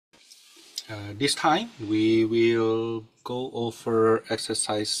This time we will go over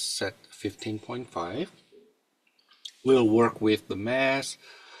exercise set 15.5. We'll work with the mass,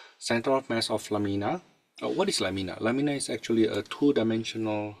 center of mass of lamina. What is lamina? Lamina is actually a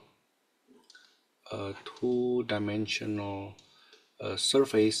two-dimensional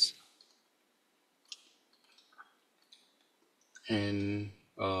surface, and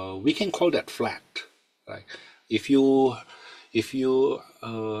we can call that flat. Right? If you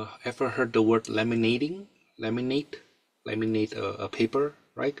ever heard the word laminate a paper,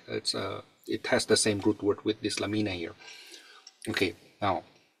 right? It has the same root word with this lamina here. Okay, now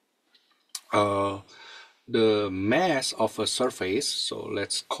the mass of a surface, so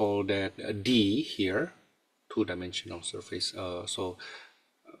let's call that a D here, two-dimensional surface. So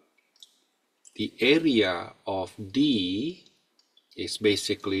the area of D is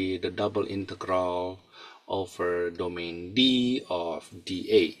basically the double integral over domain D of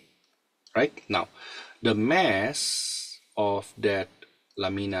dA, right? Now, the mass of that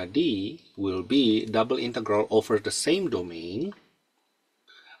lamina D will be double integral over the same domain,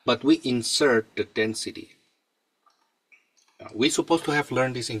 but we insert the density. Now, we're supposed to have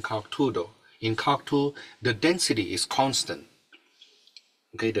learned this in Calc 2 though. In Calc 2, the density is constant.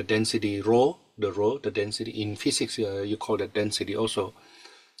 Okay, the density rho, the density in physics, you call that density also.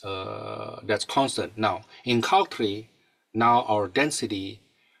 That's constant. Now, in Calc 3, now our density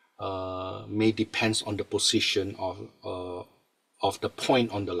may depends on the position of the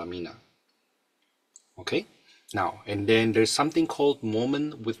point on the lamina. Okay, now, and then there's something called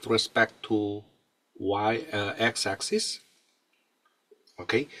moment with respect to x-axis.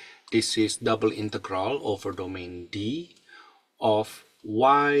 Okay, this is double integral over domain D of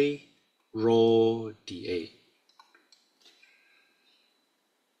y rho dA,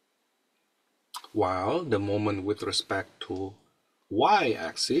 while the moment with respect to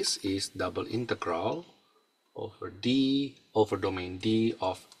y-axis is double integral over D over domain D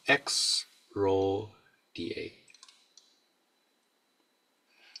of x rho dA.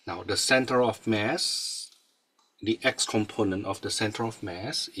 Now the center of mass, the x component of the center of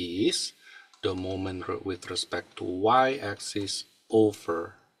mass is the moment with respect to y-axis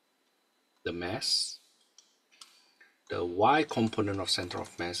over the mass. The y component of center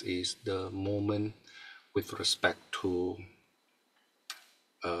of mass is the moment with respect to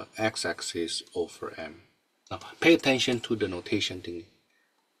x-axis over m. Now pay attention to the notation thing.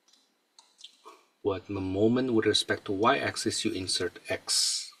 What the moment with respect to y-axis, you insert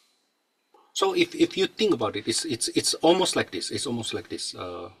x. So if you think about it, it's almost like this. It's almost like this.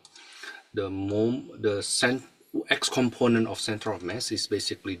 The x component of center of mass is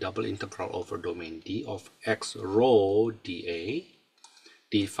basically double integral over domain D of x rho dA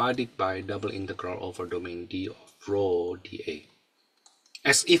divided by double integral over domain D of rho dA.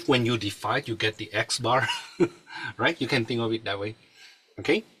 As if when you divide, you get the x bar, right? You can think of it that way.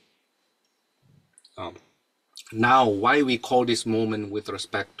 Okay. Now, why we call this moment with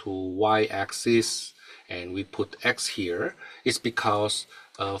respect to y-axis and we put x here is because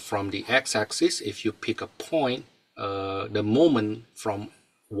from the x-axis, if you pick a point, the moment from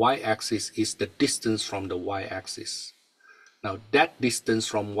y-axis is the distance from the y-axis. Now, that distance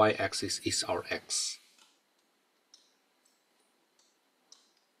from y-axis is our x.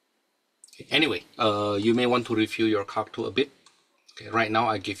 Anyway, you may want to review your Calc 2 a bit. Okay, right now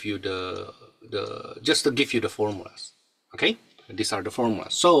I give you just to give you the formulas. Okay, these are the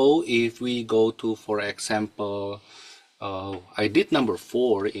formulas. So if we go to, for example, I did number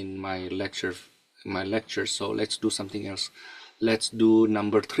 4 in my lecture. So let's do something else. Let's do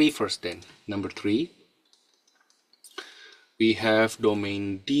number 3 first. Then number 3, we have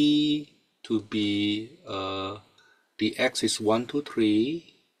domain D to be the x is 1 to 3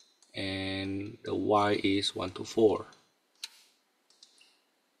 and the y is 1 to 4.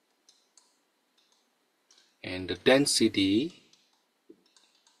 And the density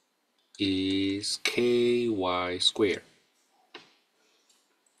is ky squared.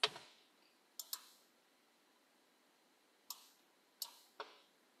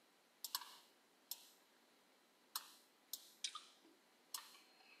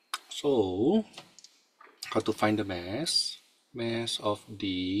 So, how to find the mass? Mass of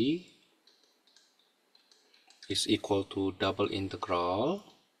D is equal to double integral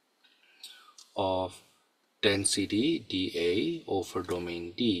of density dA over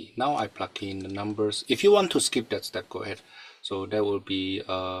domain D. Now I plug in the numbers. If you want to skip that step, go ahead. So that will be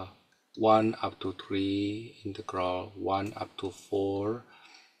 1 up to 3 integral 1 up to 4.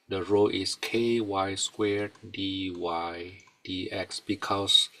 The rho is ky squared dy dx,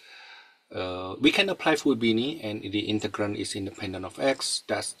 because We can apply Fubini, and the integrand is independent of x.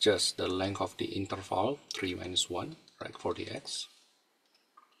 That's just the length of the interval, 3 minus 1, right, for the x.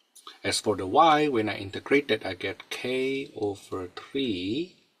 As for the y, when I integrate it, I get k over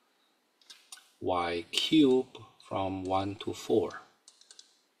 3 y cubed from 1 to 4.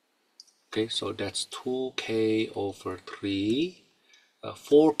 Okay, so that's 2k over 3,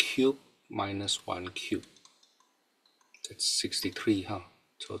 4 cubed minus 1 cubed. That's 63, huh?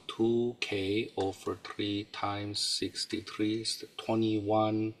 So 2k over 3 times 63 is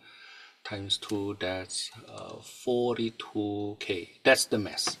 21 times 2, that's 42k. That's the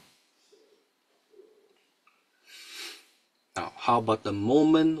mass. Now, how about the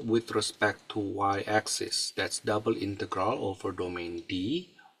moment with respect to y-axis? That's double integral over domain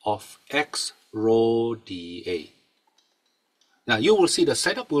D of x rho dA. Now, you will see the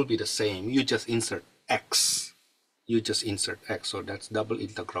setup will be the same. You just insert x. So that's double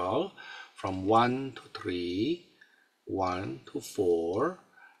integral from 1 to 3, 1 to 4,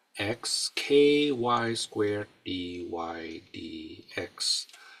 x ky squared dy dx,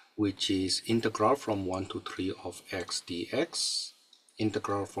 which is integral from 1 to 3 of x dx,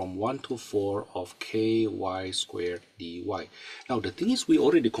 integral from 1 to 4 of ky squared dy. Now the thing is, we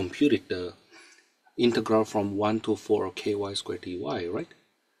already computed the integral from 1 to 4 of ky squared dy, right?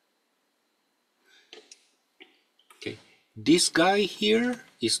 Okay, this guy here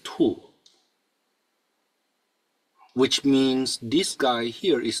is 2, which means this guy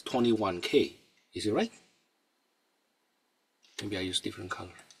here is 21k. Is it right? Maybe I use different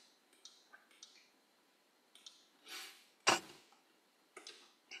color.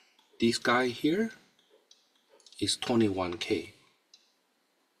 This guy here is 21k.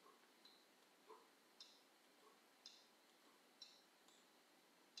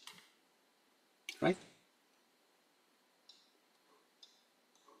 Right?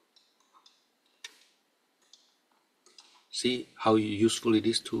 See how useful it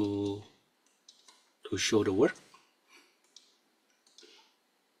is to show the work?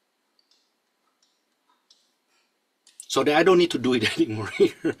 So that I don't need to do it anymore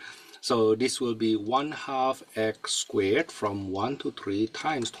here. So this will be 1/2 x squared from 1 to 3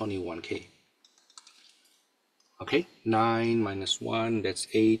 times 21k. Okay, 9 minus 1, that's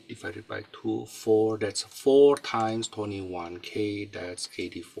 8 divided by 2, 4, that's 4 times 21k, that's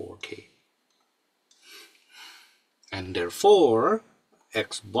 84k. And therefore,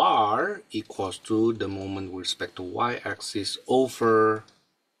 x bar equals to the moment with respect to y-axis over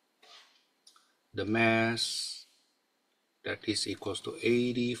the mass, that is equals to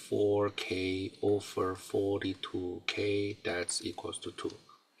 84k over 42k, that's equals to 2.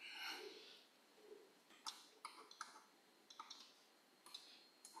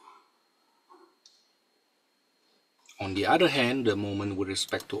 On the other hand, the moment with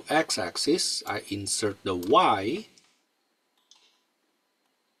respect to x-axis, I insert the y.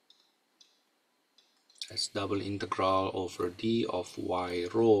 That's double integral over d of y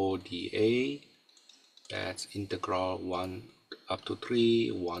rho dA. That's integral 1 up to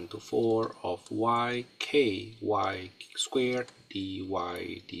 3, 1 to 4 of y k y squared dy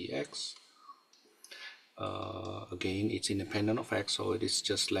dx. Again, it's independent of x, so it is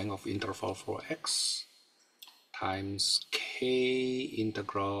just length of interval for x times k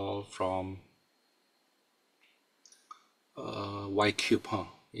integral from y cube,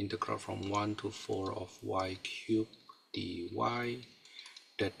 integral from 1 to 4 of y cube dy.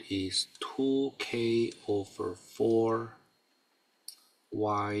 That is 2k over 4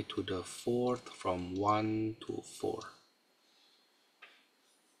 y to the 4th from 1 to 4.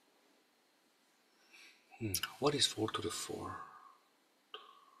 What is 4 to the 4?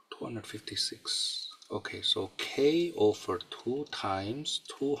 256. Okay, so k over 2 times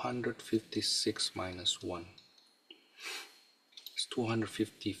 256 minus 1. It's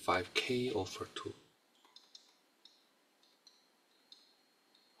 255k over 2.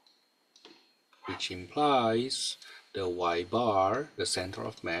 Which implies the y bar, the center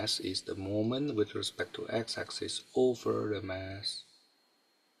of mass, is the moment with respect to x-axis over the mass.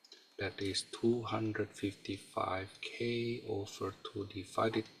 That is 255k over 2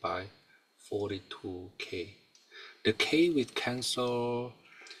 divided by 42k. The k will cancel.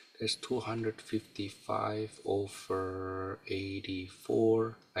 That's 255 over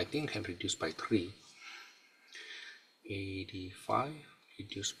 84. I think I can reduce by 3. 85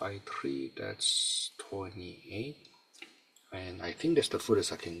 reduced by 3, that's 28. And I think that's the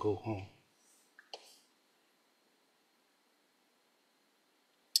furthest I can go home.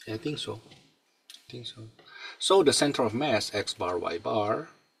 I think so. So the center of mass, x bar, y bar,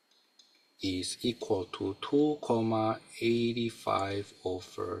 is equal to 2,85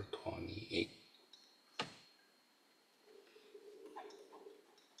 over 28.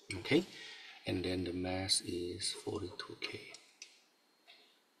 Okay, and then the mass is 42K.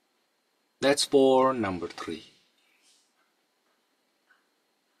 That's for number 3.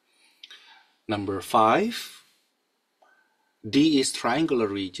 Number 5, D is triangular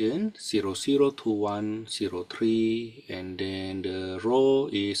region 0, 0, 2, 1, 0, 3, and then the row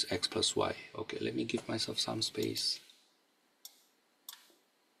is x plus y. Okay, let me give myself some space.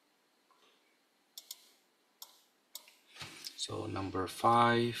 So number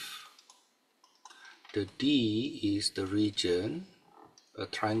 5, the D is the region, a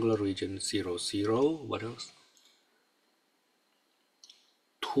triangular region 0, 0, what else?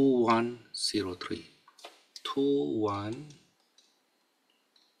 2, 1, 0, 3. 2, 1,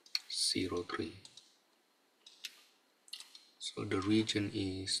 0, 3. So the region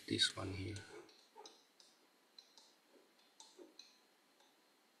is this one here.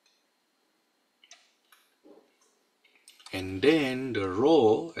 And then the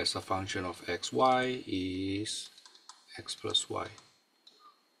row as a function of x, y is x plus y.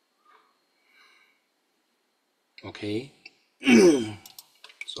 Okay,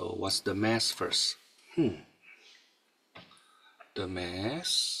 so what's the mass first? The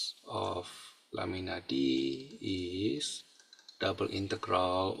mass of lamina D is double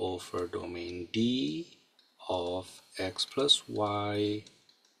integral over domain D of x plus y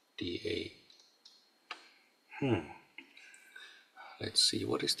dA. Let's see,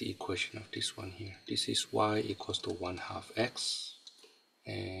 what is the equation of this one here? This is y equals to 1/2 x,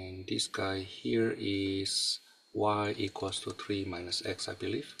 and this guy here is y equals to 3 minus x, I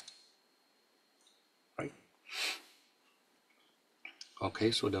believe, right?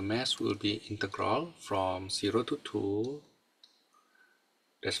 Okay, so the mass will be integral from 0 to 2,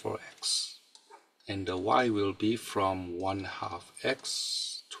 that's for x, and the y will be from 1/2 x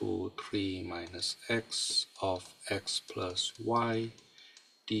to 3 minus x of x plus y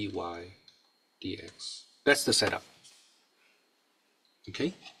dy dx. That's the setup.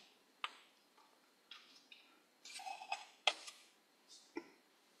 Okay,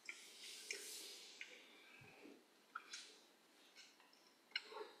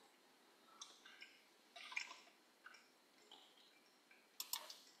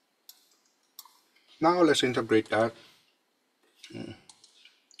 now let's integrate that.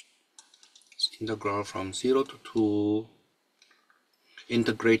 Integral from 0 to 2.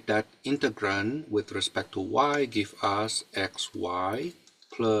 Integrate that integrand with respect to y, give us xy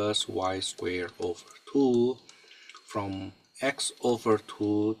plus y squared over 2 from x over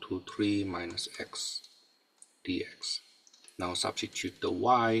 2 to 3 minus x dx. Now substitute the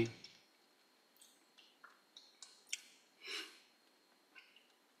y.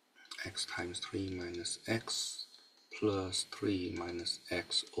 X times 3 minus x plus 3 minus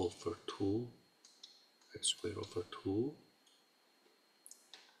x over 2, x squared over 2.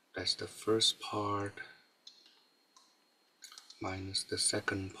 That's the first part, minus the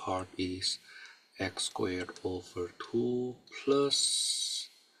second part is x squared over 2 plus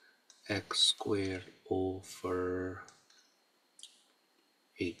x squared over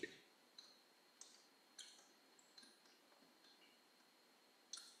 8.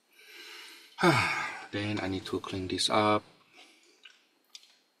 Then I need to clean this up.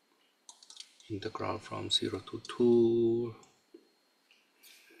 Integral from 0 to 2.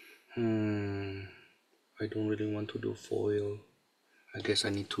 I don't really want to do FOIL. I guess I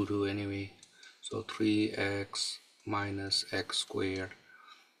need to do anyway. So 3x minus x squared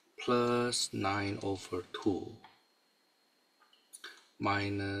plus 9 over 2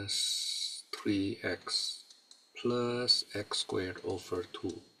 minus 3x plus x squared over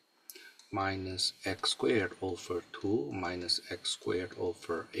 2 minus x squared over 2 minus x squared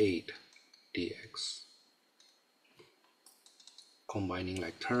over 8 dx. Combining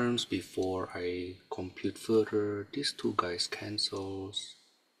like terms before I compute further, these two guys cancels.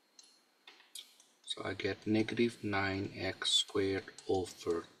 So I get negative 9x squared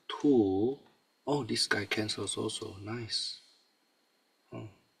over 2. Oh, this guy cancels also. Nice. Oh.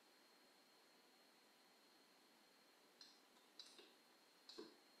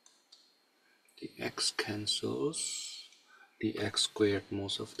 The x cancels. The x squared,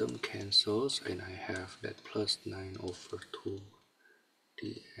 most of them cancels. And I have that plus 9 over 2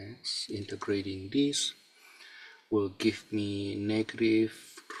 dx. Integrating this will give me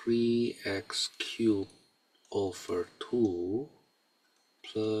negative 3x cubed over 2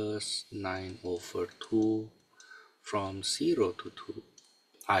 plus 9 over 2 from 0 to 2.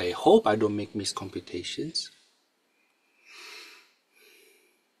 I hope I don't make miscomputations.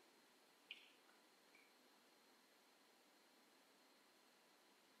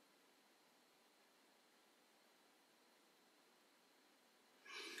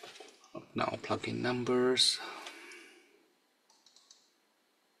 Now plug in numbers.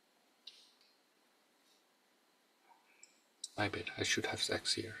 I bet I should have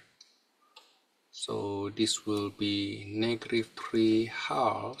x here. So this will be -3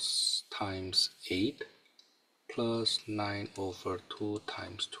 halves times 8 plus 9 over 2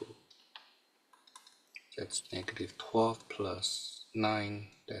 times 2. That's -12 plus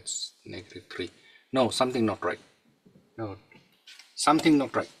 9, that's -3. No, something not right. No, something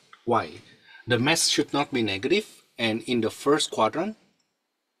not right. Why? The mass should not be negative, and in the first quadrant,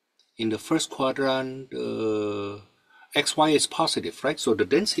 xy is positive, right? So the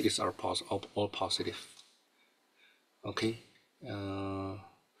densities are all positive. Okay.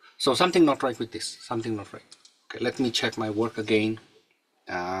 So something not right with this. Something not right. Okay, let me check my work again.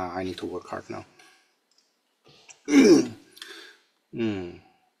 I need to work hard now.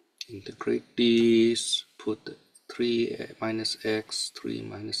 Integrate this. Put 3 minus x, 3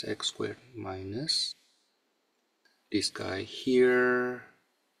 minus x squared minus this guy here.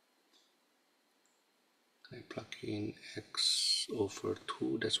 I plug in x over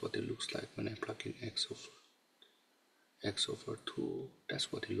 2. That's what it looks like when I plug in x over 2.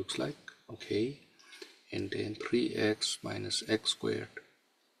 That's what it looks like. Okay. And then 3x minus x squared,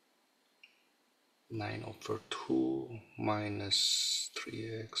 9 over 2 minus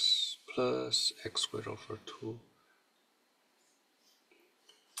 3x plus x squared over 2.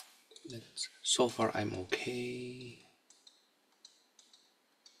 So far I'm okay.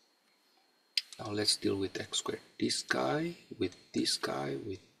 Now let's deal with x squared. This guy with this guy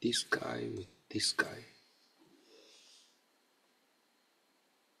with this guy with this guy.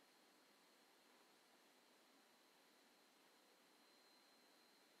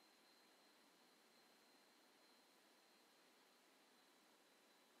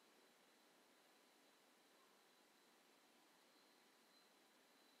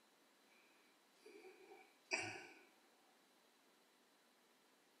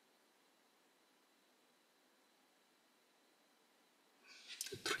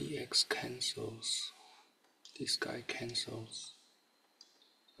 The 3x cancels. This guy cancels.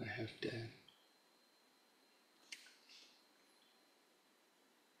 I have that.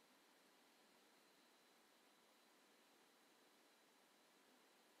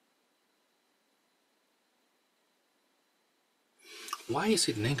 Why is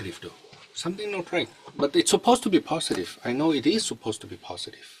it negative though? Something not right. But it's supposed to be positive. I know it is supposed to be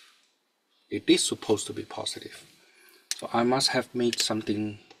positive. It is supposed to be positive. So I must have made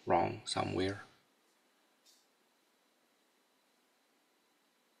something wrong somewhere.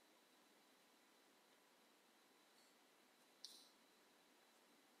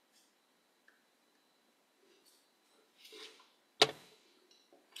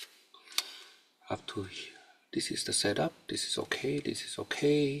 Up to here. This is the setup. This is okay. This is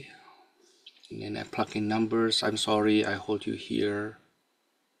okay. And then I plug in numbers. I'm sorry, I hold you here.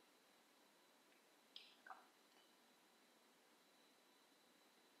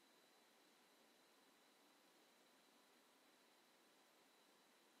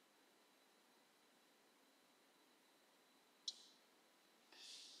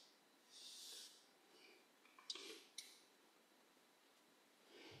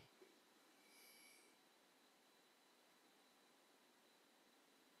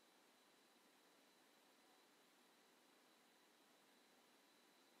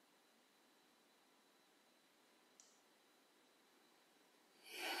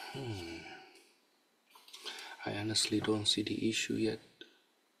 I honestly don't see the issue yet.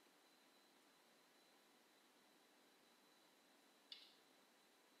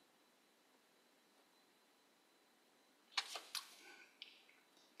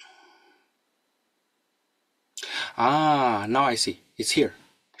 Now I see. It's here.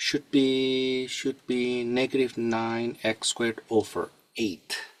 Should be -9x squared over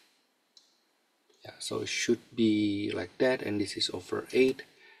 8. Yeah, so it should be like that, and this is over 8.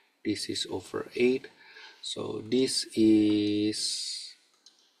 This is over 8. So this is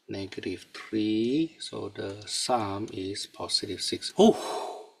 -3. So the sum is +6.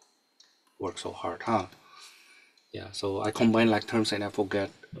 Oh, work so hard, huh? Yeah, so I combine like terms and I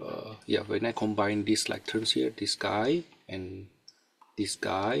forget. Yeah, when I combine these like terms here, this guy and this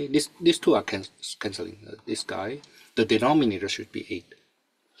guy, these two are canceling. This guy, the denominator should be 8.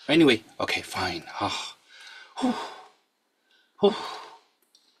 Anyway, okay, fine.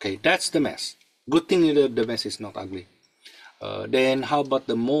 Okay, that's the mess. Good thing the mess is not ugly. Then how about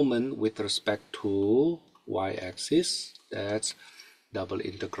the moment with respect to y-axis? That's double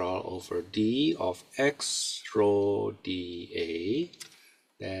integral over d of x rho dA.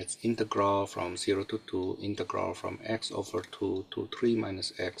 That's integral from 0 to 2, integral from x over 2 to 3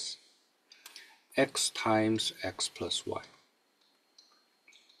 minus x x times x plus y.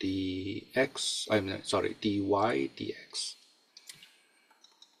 Dx, dy dx.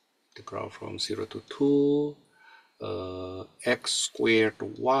 Integral from 0 to 2, x squared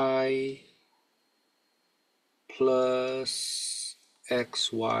y plus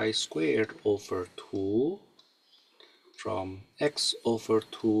xy squared over 2 from x over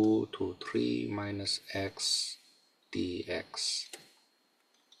 2 to 3 minus x dx.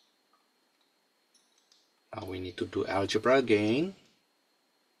 Now we need to do algebra again.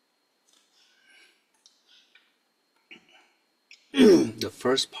 The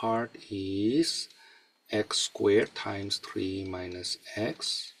first part is x squared times 3 minus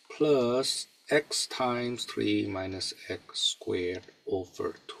x plus x times 3 minus x squared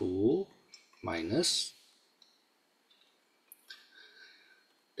over 2 minus,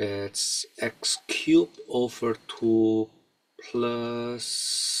 that's x cubed over 2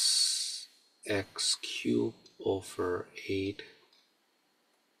 plus x cubed over 8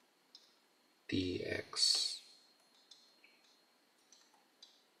 dx.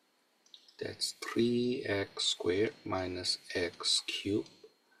 That's 3x squared minus x cubed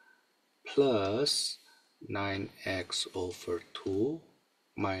plus 9x over 2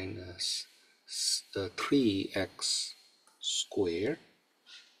 minus 3x squared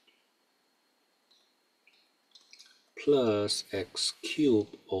plus x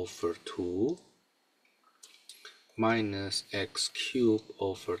cubed over 2 minus x cubed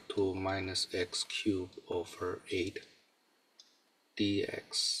over 2 minus x cubed over 8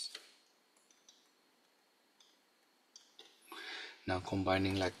 dx. Now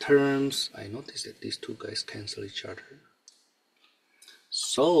combining like terms, I notice that these two guys cancel each other.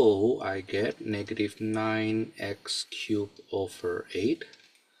 So I get negative 9x cubed over 8.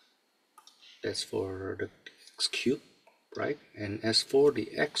 That's for the x cubed, right? And as for the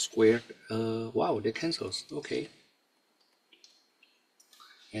x squared, wow, they cancels. Okay.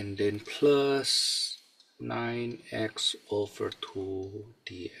 And then plus 9x over 2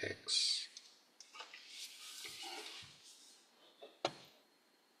 dx.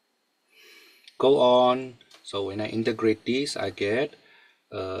 Go on. So when I integrate this, I get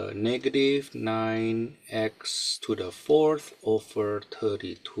negative 9x to the 4th over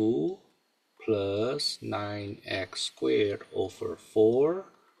 32 plus 9x squared over 4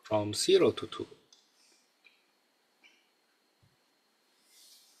 from 0 to 2.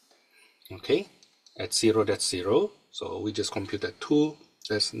 Okay, at 0, that's 0. So we just compute that 2.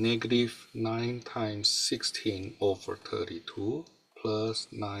 That's negative 9 times 16 over 32 plus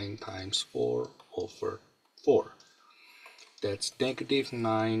 9 times 4 over 4. That's negative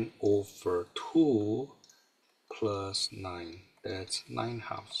 9 over 2 plus 9. That's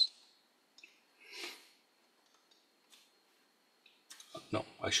 9/2. No,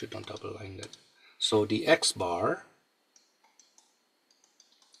 I should not double line that. So the x bar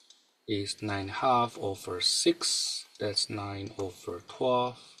is 9/2 over 6. That's 9 over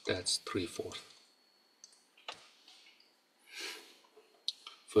 12. That's 3/4.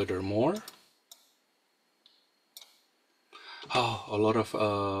 Furthermore, a lot of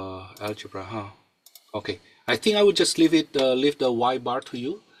algebra, huh? Okay, I think I would just leave the y bar to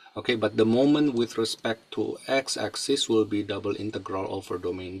you. Okay, but the moment with respect to x-axis will be double integral over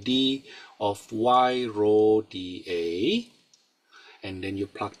domain D of y rho dA. And then you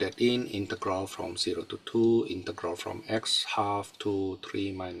plug that in, integral from 0 to 2, integral from x/2 to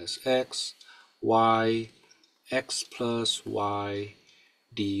 3 minus x, y, x plus y,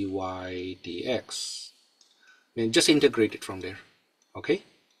 dy dx. Then just integrate it from there, okay?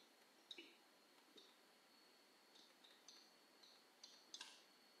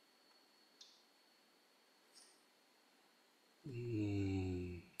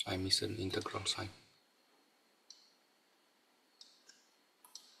 I missed an integral sign.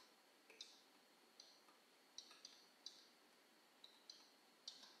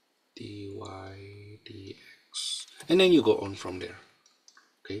 Dy dx. And then you go on from there,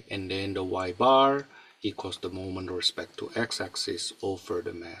 okay? And then the y bar equals the moment with respect to x-axis over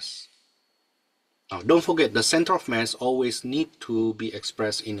the mass. Now, don't forget, the center of mass always need to be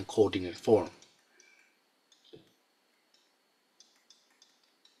expressed in a coordinate form.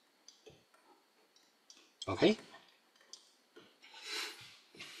 Okay?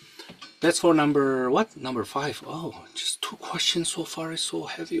 That's for number, what? Number 5. Oh, just 2 questions so far is so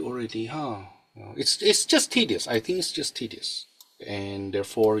heavy already, huh? It's just tedious. I think it's just tedious. And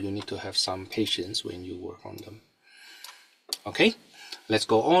therefore, you need to have some patience when you work on them. Okay? Let's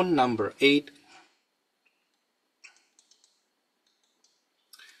go on. Number 8.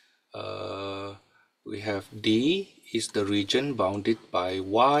 We have D is the region bounded by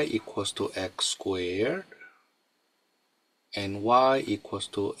y equals to x squared and y equals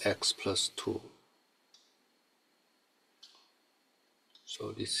to x plus 2.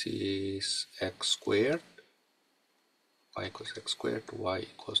 So this is x squared, y equals x squared, y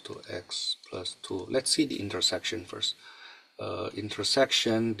equals to x plus 2. Let's see the intersection first.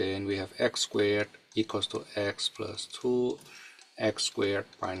 Intersection, then we have x squared equals to x plus 2, x squared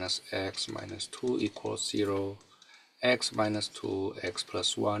minus x minus 2 equals 0, x minus 2, x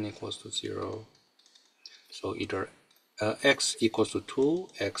plus 1 equals to 0. So either x equals to 2,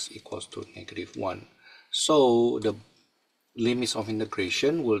 x equals to -1. So the limits of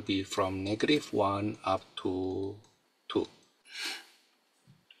integration will be from -1 up to 2.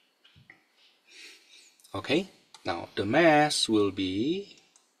 Okay, now the mass will be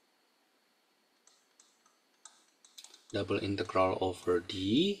double integral over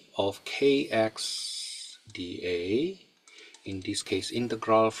d of kx dA. In this case,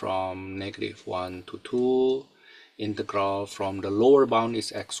 integral from -1 to 2. Integral from the lower bound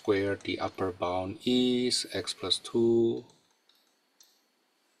is x squared, the upper bound is x plus 2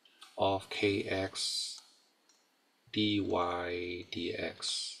 of kx dy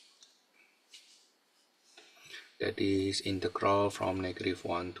dx. That is integral from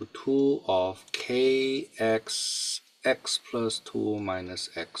 -1 to 2 of kx x plus 2 minus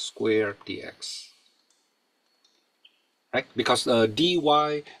x squared dx. Right? Because dy,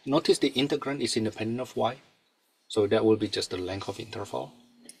 notice the integrand is independent of y. So that will be just the length of interval.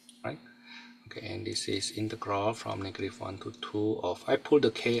 Right? Okay, and this is integral from -1 to 2 of, I pull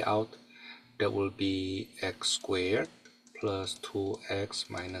the k out, that will be x squared plus 2x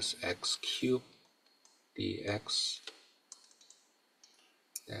minus x cubed dx.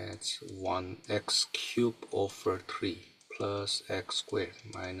 That's 1x cubed over 3 plus x squared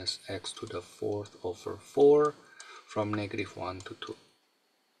minus x to the 4th over 4 from -1 to 2.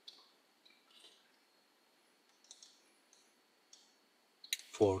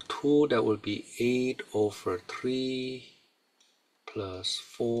 For 2, that will be 8 over 3 plus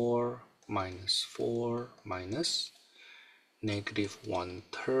 4 minus 4 minus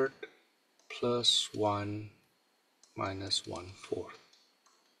 -1/3 plus 1 minus 1/4.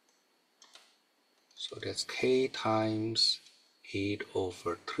 So that's k times 8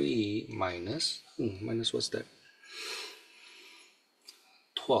 over 3 minus, minus what's that?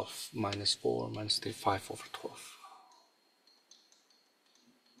 12 minus 4 minus 5 over 12.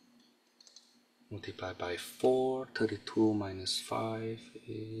 Multiply by 4, 32 minus 5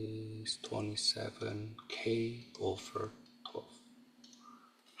 is 27k over 12.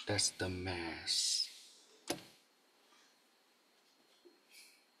 That's the mass.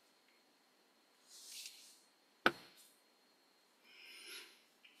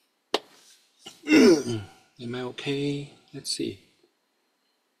 Am I okay? Let's see.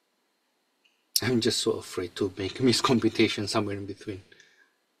 I'm just so afraid to make a miscomputation somewhere in between.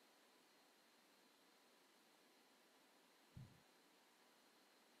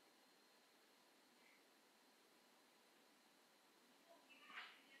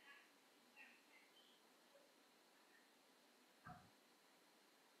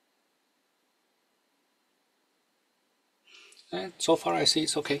 And so far I see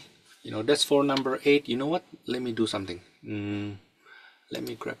it's okay. You know, that's for number 8. You know what? Let me do something. Let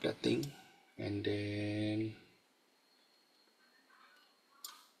me grab that thing and then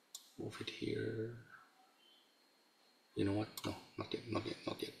move it here. You know what? No, not yet, not yet,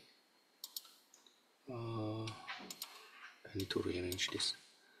 not yet. I need to rearrange this.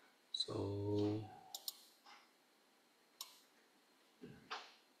 So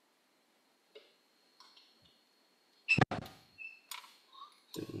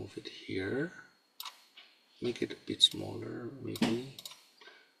move it here. Make it a bit smaller, maybe.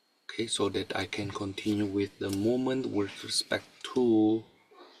 Okay, so that I can continue with the moment with respect to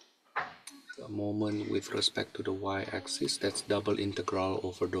the y-axis. That's double integral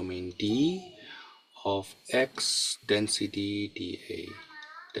over domain D of x density dA.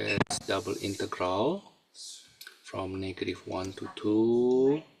 That's double integral from -1 to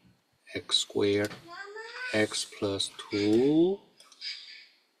 2 x squared x plus 2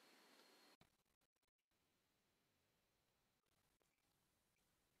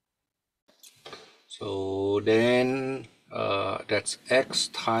 so then that's x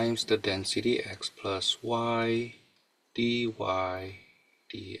times the density x plus y dy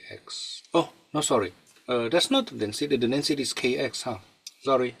dx. Oh no, sorry, that's not the density. The density is kx, huh?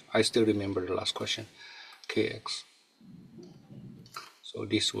 Sorry, I still remember the last question. Kx. So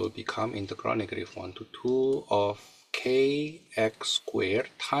this will become integral -1 to 2 of kx squared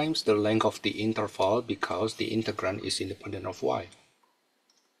times the length of the interval because the integrand is independent of y.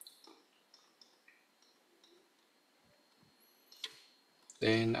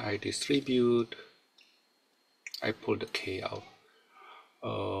 Then I distribute, I pull the k out.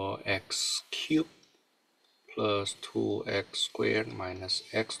 X cubed plus 2x squared minus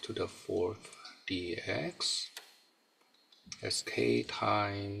x to the fourth dx. That's k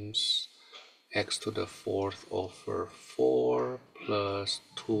times x to the fourth over 4 plus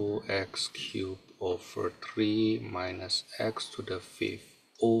 2x cubed over 3 minus x to the fifth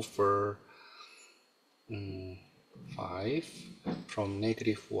over 5 from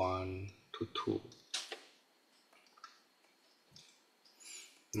 -1 to 2.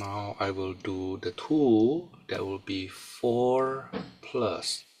 Now I will do the 2, that will be 4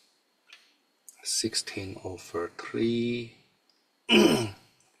 plus 16 over 3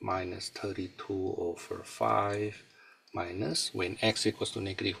 minus 32 over 5 minus, when x equals to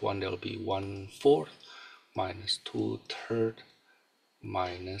 -1, there will be 1/4 minus 2/3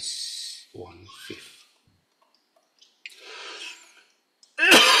 minus 1/5.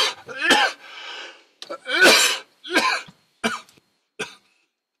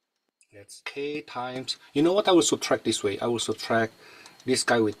 That's k times, you know what, I will subtract this way. I will subtract this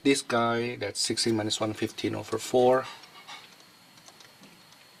guy with this guy. That's 16 minus 115 over 4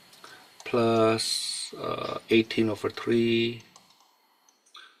 plus 18 over 3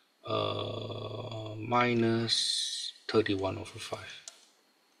 minus 31 over 5.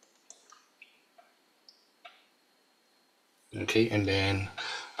 Okay, and then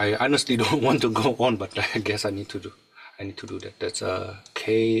I honestly don't want to go on, but I guess I need to do that. That's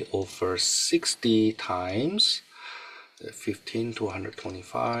k over 60 times 15 to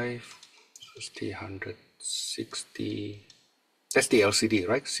 125, 50, 160. That's the LCD,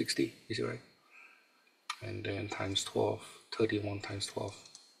 right? 60, is it right? And then times 12, 31 times 12.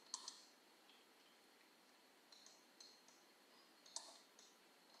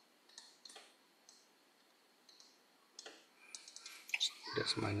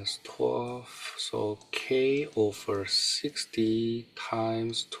 That's minus 12. So k over 60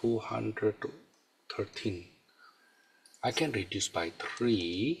 times 213. I can reduce by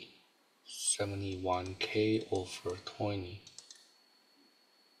 3. 71k over 20.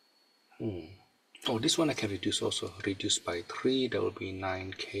 Oh, this one I can reduce also. Reduce by 3, that will be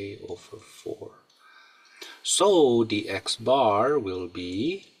 9k over 4. So the x bar will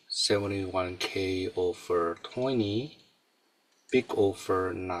be 71k over 20 big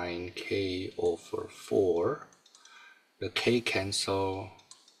over 9k over 4. The k cancel.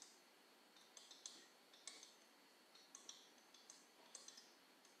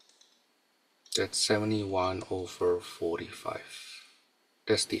 That's 71 over 45.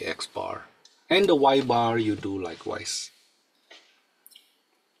 That's the x bar. And the y bar you do likewise.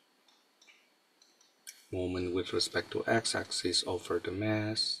 Moment with respect to x-axis over the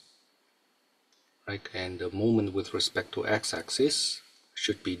mass. Right, and the moment with respect to x-axis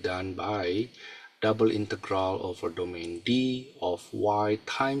should be done by double integral over domain D of y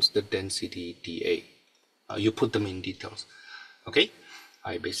times the density dA. You put them in details. Okay,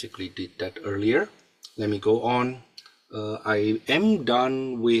 I basically did that earlier. Let me go on. I am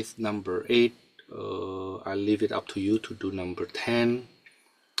done with number 8. I'll leave it up to you to do number 10.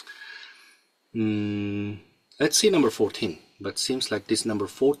 Let's see number 14. But seems like this number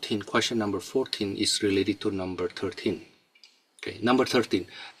 14, question number 14 is related to number 13. Okay, number 13.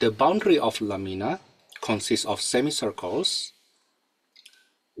 The boundary of lamina consists of semicircles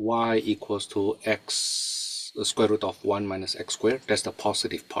y equals to x, the square root of 1 minus x squared. That's the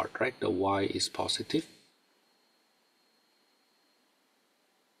positive part, right? The y is positive.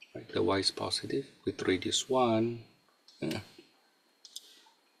 Right, the y is positive with radius 1.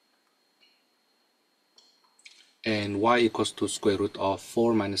 And y equals to square root of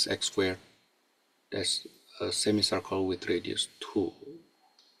 4 minus x squared. That's a semicircle with radius 2.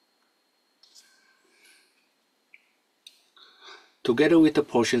 Together with the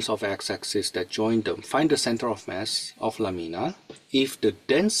portions of x-axis that join them, find the center of mass of lamina if the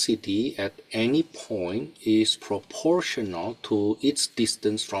density at any point is proportional to its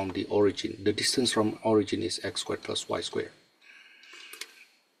distance from the origin. The distance from origin is x squared plus y squared.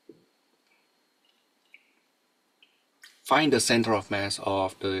 Find the center of mass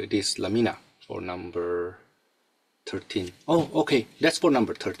of this lamina for number 13. Oh, okay, that's for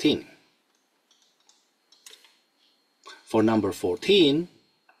number 13. For number 14,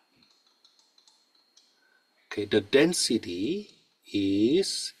 okay, the density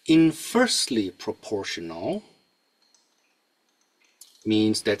is inversely proportional,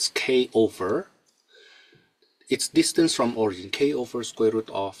 means that's k over its distance from origin, k over square root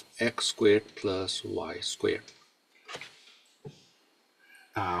of x squared plus y squared.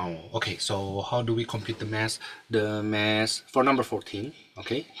 Okay, so how do we compute the mass? The mass for number 14,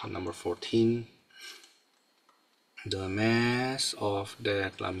 okay, for number 14, the mass of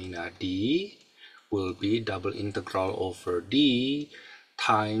that lamina D will be double integral over D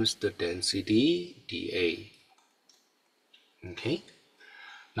times the density dA. Okay,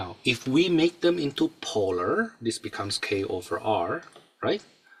 now if we make them into polar, this becomes K over R, right?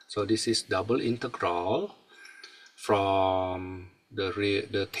 So this is double integral from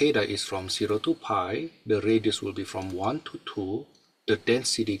the theta is from 0 to pi, the radius will be from 1 to 2, the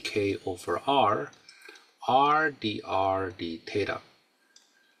density K over R, r dr d theta,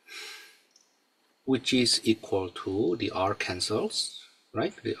 which is equal to the r cancels,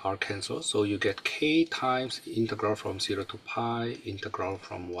 right? The r cancels, so you get k times integral from 0 to pi, integral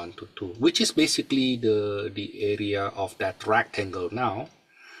from 1 to 2, which is basically the area of that rectangle now.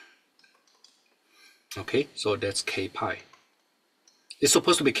 Okay, so that's k pi. It's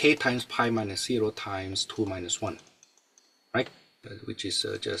supposed to be k times pi minus 0 times 2 minus 1, right? Which is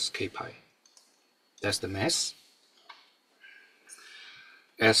just k pi. That's the mass.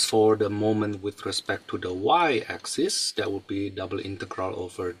 As for the moment with respect to the y-axis, that would be double integral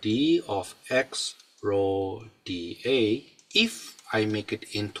over d of x rho dA. If I make it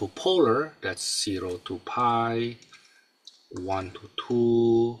into polar, that's 0 to pi, 1 to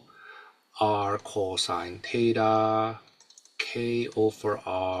 2, r cosine theta, k over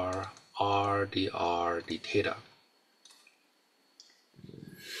r, r dr d theta.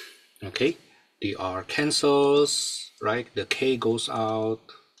 Okay, the r cancels, right? The k goes out.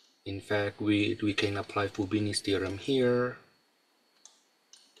 In fact, we can apply Fubini's theorem here.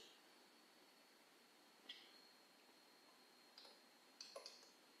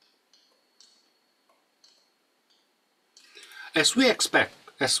 As we expect,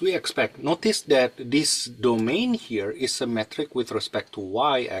 notice that this domain here is symmetric with respect to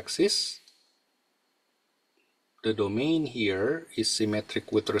y-axis. The domain here is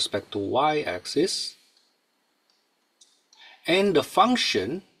symmetric with respect to y-axis. And the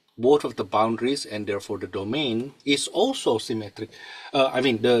function, both of the boundaries and therefore the domain, is also symmetric.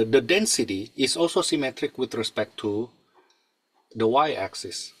 The density is also symmetric with respect to the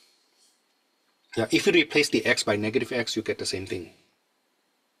y-axis. Yeah, if you replace the x by negative x, you get the same thing.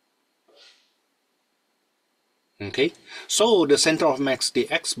 Okay, so the center of mass,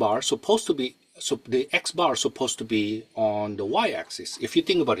 the x bar, supposed to be on the y-axis. If you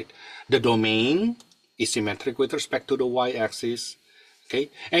think about it, the domain is symmetric with respect to the y-axis, okay,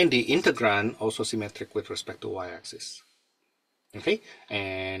 and the integrand also symmetric with respect to y-axis. Okay,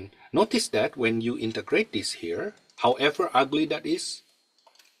 and notice that when you integrate this here, however ugly that is,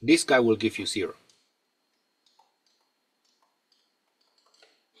 this guy will give you 0.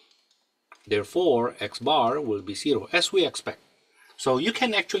 Therefore, x bar will be 0, as we expect. So you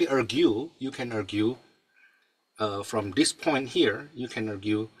can actually argue, from this point here, you can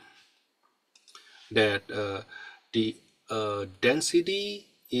argue that the density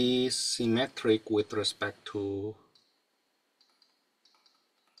is symmetric with respect to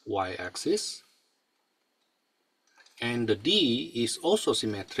y-axis, and the d is also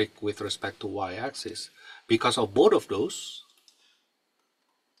symmetric with respect to y-axis. Because of both of those,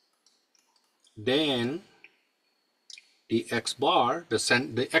 then the x bar,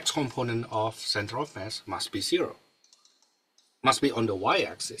 the x component of center of mass, must be 0, must be on the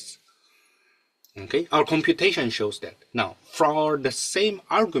y-axis. Okay, our computation shows that. Now, for the same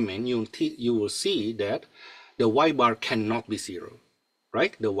argument, you will see that the y bar cannot be 0,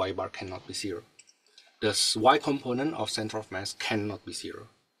 right? The y bar cannot be 0. The y component of center of mass cannot be 0.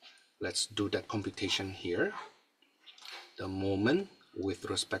 Let's do that computation here. The moment with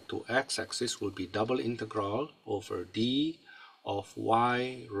respect to x-axis will be double integral over d of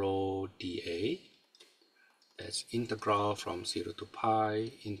y rho dA. That's integral from 0 to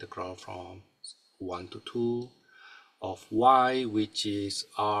pi, integral from 1 to 2 of y, which is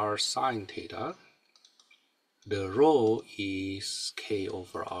r sine theta. The rho is k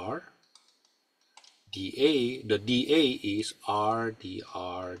over r. dA, the dA is r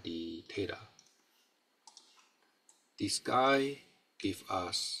dr d theta. This guy gives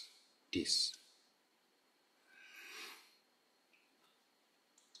us this.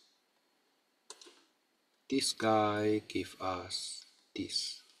 This guy gives us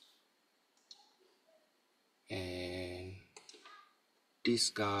this. And this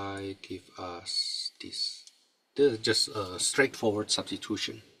guy gives us this. This is just a straightforward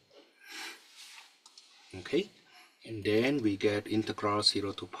substitution. Okay, and then we get integral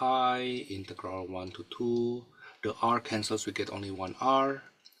 0 to pi, integral 1 to 2, The r cancels, we get only one r.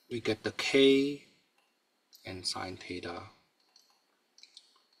 We get the k and sine theta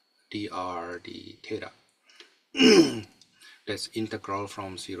dr d theta. That's integral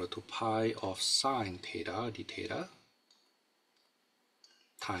from 0 to pi of sine theta d theta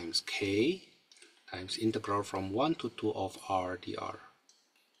times k times integral from 1 to 2 of r dr.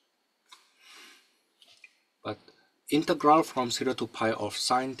 But integral from 0 to pi of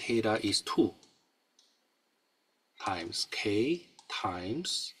sine theta is 2 times k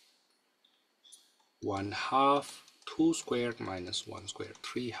times 1/2 2 squared minus 1 squared,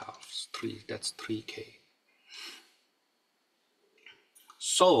 3/2, 3, that's 3k.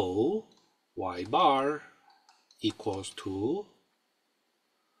 So y bar equals to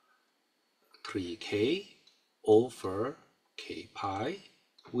 3k over k pi,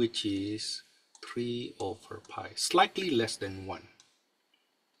 which is 3 over pi, slightly less than 1.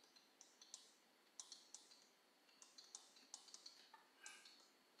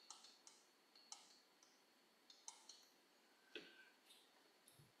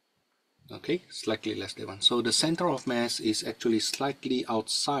 Okay, slightly less than 1. So the center of mass is actually slightly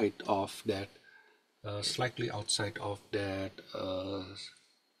outside of that,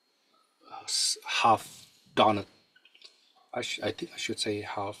 half donut. I think I should say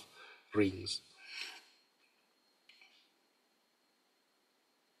half rings.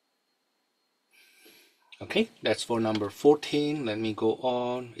 Okay, that's for number 14. Let me go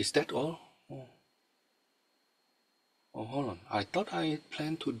on. Is that all? Oh, hold on. I thought I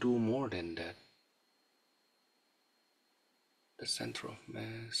planned to do more than that. The center of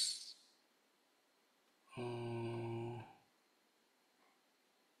mass.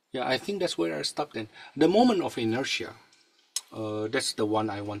 Yeah, I think that's where I stopped then. The moment of inertia. That's the one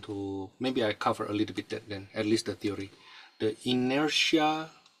I want to, maybe I cover a little bit that then, at least the theory. The inertia,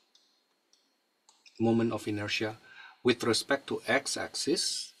 moment of inertia with respect to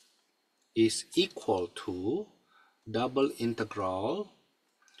x-axis is equal to double integral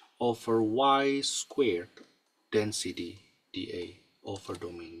over y squared density dA over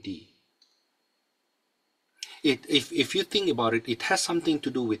domain D. If you think about it, it has something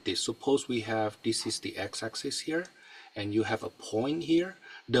to do with this. Suppose we have, this is the x-axis here, and you have a point here.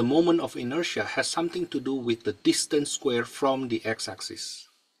 The moment of inertia has something to do with the distance squared from the x-axis.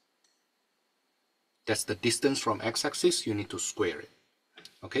 That's the distance from x-axis, you need to square it.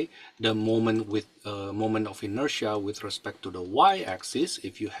 Okay, the moment with moment of inertia with respect to the y-axis,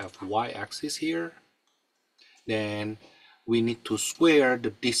 if you have y-axis here, then we need to square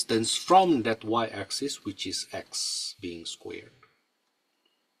the distance from that y-axis, which is x being squared.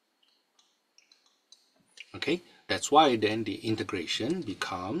 Okay, that's why then the integration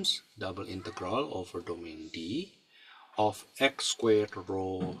becomes double integral over domain D of x squared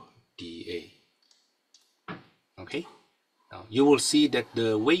rho dA. Okay, now you will see that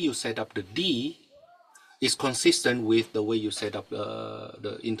the way you set up the D is consistent with the way you set up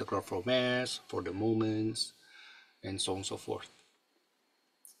the integral for mass, for the moments, and so on and so forth.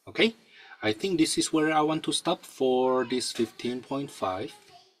 Okay, I think this is where I want to stop for this 15.5.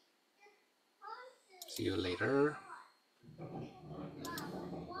 See you later.